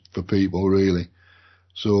on for people, really.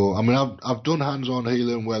 So, I mean, I've done hands-on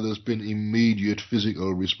healing where there's been immediate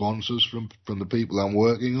physical responses from the people I'm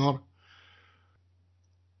working on.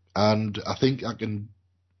 And I think I can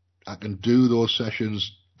do those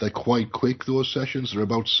sessions. They're quite quick, those sessions. They're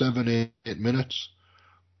about 7-8 minutes.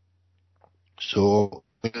 So,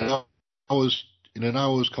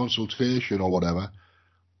 hour's consultation or whatever,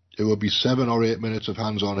 it would be 7 or 8 minutes of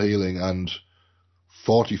hands-on healing and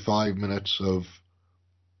 45 minutes of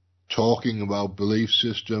talking about belief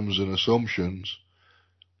systems and assumptions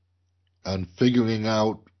and figuring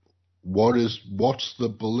out what's the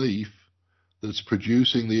belief that's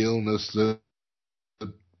producing the illness that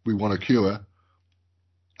we want to cure,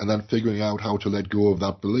 and then figuring out how to let go of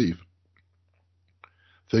that belief.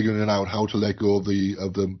 Figuring out how to let go of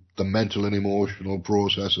the mental and emotional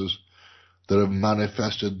processes that have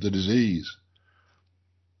manifested the disease.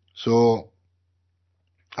 So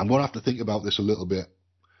I'm going to have to think about this a little bit.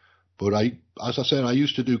 But as I said, I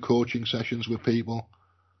used to do coaching sessions with people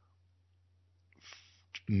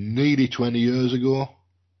nearly 20 years ago.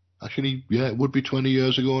 Actually, yeah, it would be 20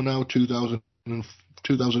 years ago now.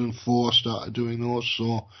 2004 I started doing those,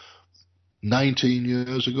 so 19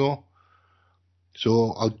 years ago.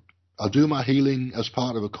 So I'll do my healing as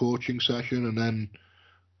part of a coaching session and then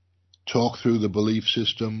talk through the belief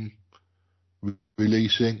system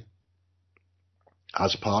releasing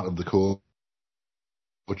as part of the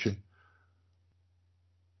coaching.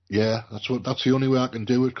 Yeah, that's the only way I can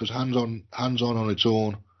do it, because hands-on on its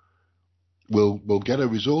own will get a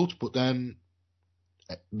result, but then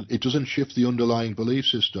it doesn't shift the underlying belief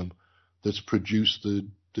system that's produced the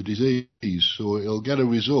disease. So it'll get a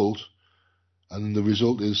result, and the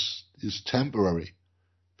result is temporary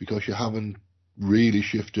because you haven't really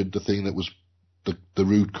shifted the thing that was the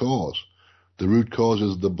root cause. The root cause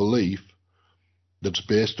is the belief that's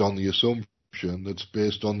based on the assumption, that's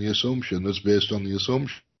based on the assumption, that's based on the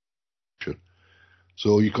assumption.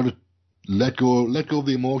 So you've got to let go of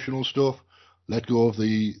the emotional stuff, let go of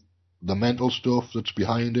the mental stuff that's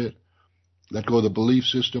behind it, let go of the belief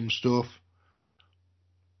system stuff,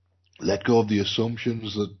 let go of the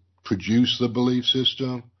assumptions that produce the belief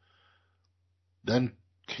system, then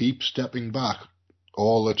keep stepping back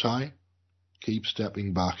all the time. Keep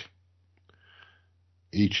stepping back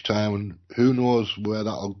each time, and who knows where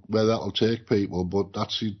that'll take people, but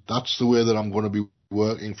that's the way that I'm going to be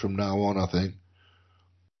working from now on, I think.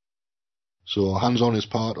 So hands-on is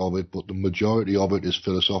part of it, but the majority of it is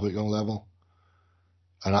philosophical level.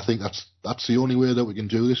 And I think that's the only way that we can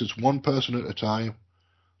do this. It's one person at a time,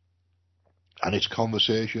 and it's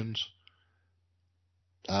conversations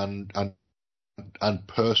and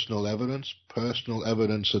personal evidence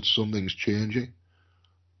that something's changing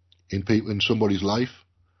in somebody's life.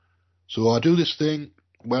 So I do this thing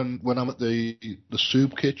when I'm at the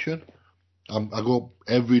soup kitchen. I go up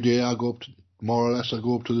every day. I go up to, more or less, I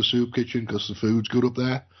go up to the soup kitchen because the food's good up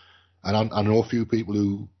there, and I know a few people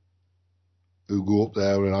who go up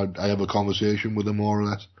there, and I have a conversation with them more or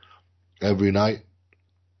less every night.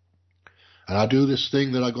 And I do this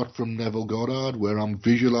thing that I got from Neville Goddard, where I'm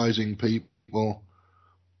visualizing people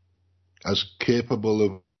as capable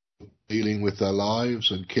of dealing with their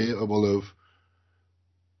lives and capable of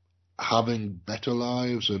having better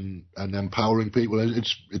lives and empowering people.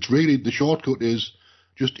 It's really, the shortcut is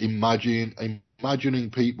just imagining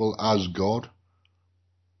people as God.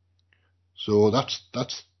 So that's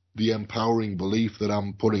the empowering belief that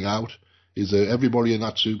I'm putting out, is that everybody in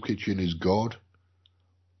that soup kitchen is God,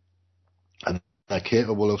 and they're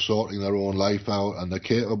capable of sorting their own life out, and they're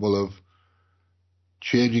capable of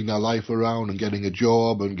changing their life around and getting a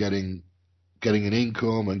job and getting an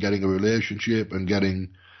income and getting a relationship and getting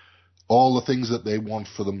all the things that they want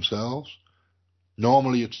for themselves.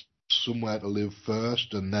 Normally it's somewhere to live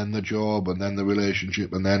first, and then the job, and then the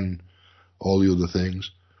relationship, and then all the other things.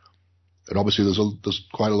 And obviously there's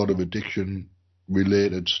quite a lot of addiction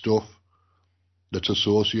related stuff that's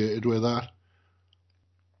associated with that.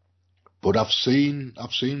 But I've seen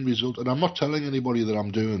results, and I'm not telling anybody that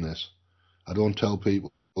I'm doing this. I don't tell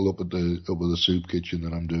people up at the soup kitchen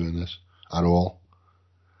that I'm doing this at all.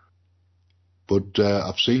 But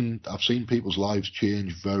I've seen people's lives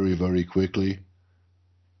change very, very quickly.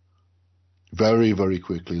 Very, very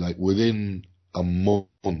quickly. Like within a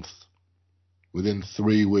month, within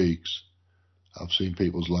 3 weeks, I've seen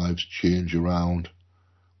people's lives change around,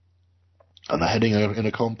 and they're heading in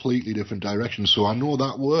a completely different direction. So I know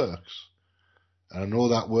that works. And I know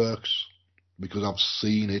that works because I've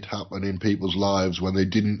seen it happen in people's lives when they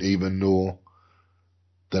didn't even know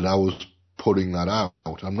that I was putting that out.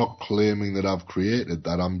 I'm not claiming that I've created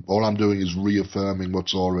that. All I'm doing is reaffirming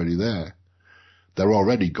what's already there. They're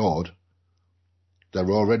already God.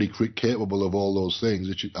 They're already capable of all those things.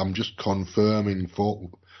 I'm just confirming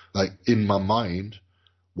in my mind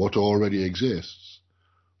what already exists.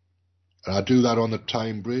 And I do that on the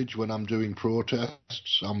Time Bridge when I'm doing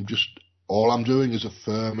protests. All I'm doing is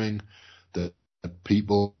affirming that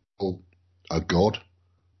people are God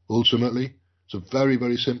ultimately. It's a very,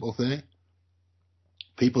 very simple thing.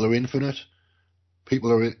 People are infinite.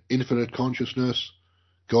 People are infinite consciousness,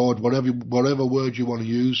 God, whatever word you want to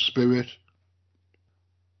use, spirit.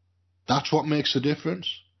 That's what makes the difference,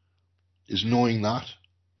 is knowing that.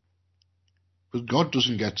 But God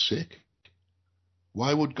doesn't get sick.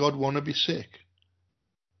 Why would God want to be sick?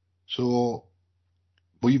 So,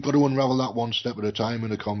 but you've got to unravel that one step at a time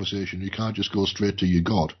in a conversation. You can't just go straight to your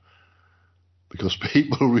God, because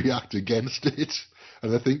people react against it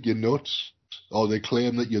and they think you're nuts, or they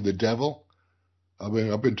claim that you're the devil. I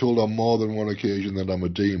mean, I've been told on more than one occasion that I'm a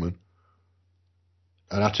demon.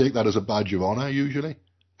 And I take that as a badge of honour, usually,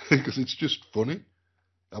 because it's just funny.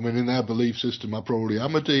 I mean, in their belief system, I probably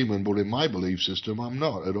am a demon, but in my belief system, I'm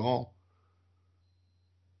not at all.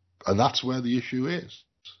 And that's where the issue is.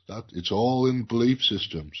 That it's all in belief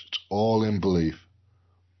systems. It's all in belief.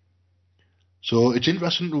 So it's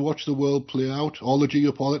interesting to watch the world play out. All the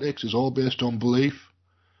geopolitics is all based on belief.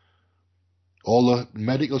 All the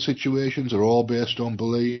medical situations are all based on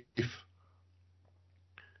belief.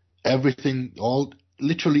 Everything,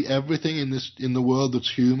 literally everything in the world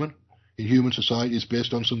that's human, in human society, is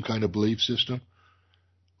based on some kind of belief system.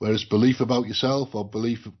 Whether it's belief about yourself or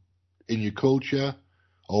belief in your culture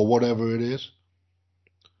or whatever it is.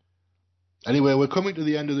 Anyway, we're coming to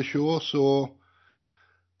the end of the show, so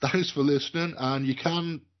thanks for listening. And you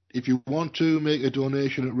can, if you want to, make a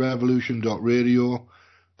donation at revolution.radio.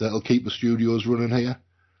 That'll keep the studios running here.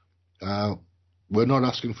 We're not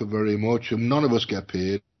asking for very much, and none of us get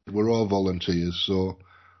paid. We're all volunteers, so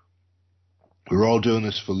we're all doing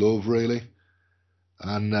this for love, really.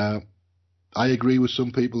 And I agree with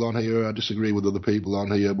some people on here, I disagree with other people on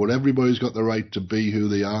here, but everybody's got the right to be who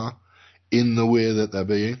they are in the way that they're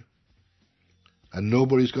being. And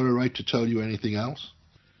nobody's got a right to tell you anything else.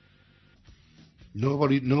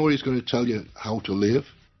 Nobody's going to tell you how to live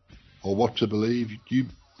or what to believe. You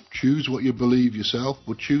choose what you believe yourself,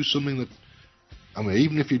 but choose something that, I mean,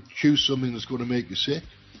 even if you choose something that's going to make you sick,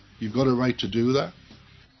 you've got a right to do that.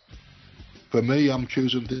 For me, I'm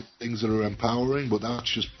choosing things that are empowering, but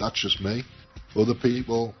that's just me. Other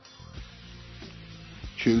people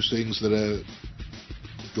choose things that are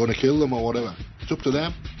going to kill them or whatever. It's up to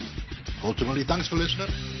them. Ultimately, thanks for listening.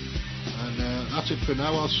 And that's it for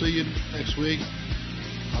now. I'll see you next week.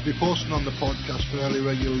 I'll be posting on the podcast fairly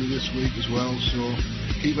regularly this week as well, so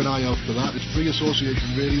keep an eye out for that. It's Free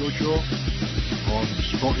Association Radio Show on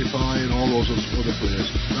Spotify and all those other places.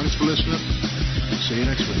 Thanks for listening. See you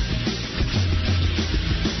next week.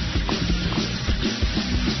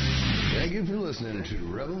 Thank you for listening to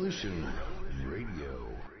Revolution Radio.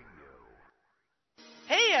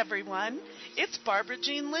 Hey everyone, it's Barbara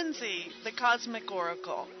Jean Lindsay, the Cosmic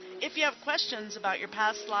Oracle. If you have questions about your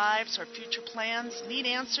past lives or future plans, need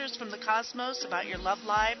answers from the cosmos about your love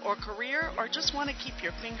life or career, or just want to keep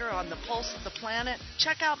your finger on the pulse of the planet,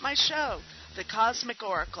 check out my show, The Cosmic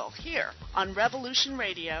Oracle, here on Revolution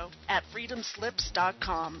Radio at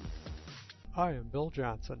freedomslips.com. I am Bill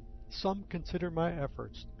Johnson. Some consider my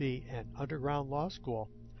efforts to be an underground law school.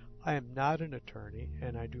 I am not an attorney,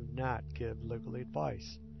 and I do not give legal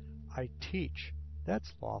advice. I teach.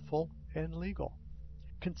 That's lawful and legal.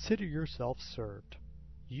 Consider yourself served.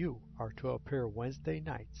 You are to appear Wednesday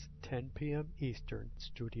nights, 10 p.m. Eastern,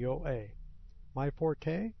 Studio A. My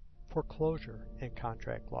forte? Foreclosure and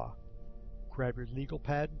contract law. Grab your legal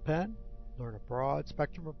pad and pen. Learn a broad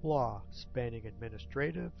spectrum of law, spanning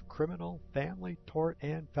administrative, criminal, family, tort,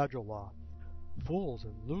 and federal law. Fools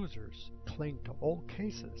and losers cling to old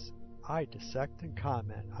cases. I dissect and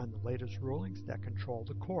comment on the latest rulings that control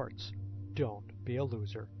the courts. Don't be a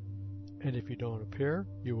loser. And if you don't appear,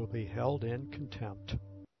 you will be held in contempt.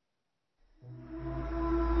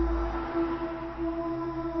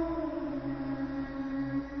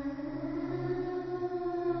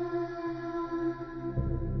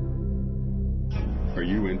 Are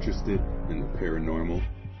you interested in the paranormal?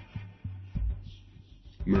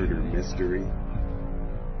 Murder mystery?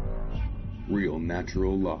 Real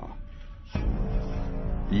natural law?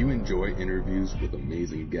 Do you enjoy interviews with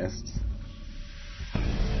amazing guests?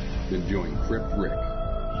 Then join Crip Rick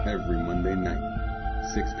every Monday night,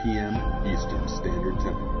 6 p.m. Eastern Standard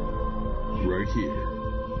Time, right here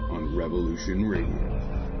on Revolution Radio.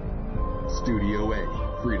 Studio A,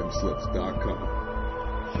 freedomslips.com.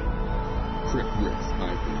 Crip Rick's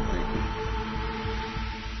High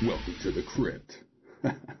Thinking. Welcome to the crypt.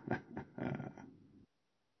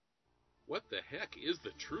 What the heck is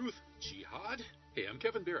the Truth Jihad? Hey, I'm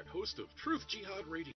Kevin Barrett, host of Truth Jihad Radio.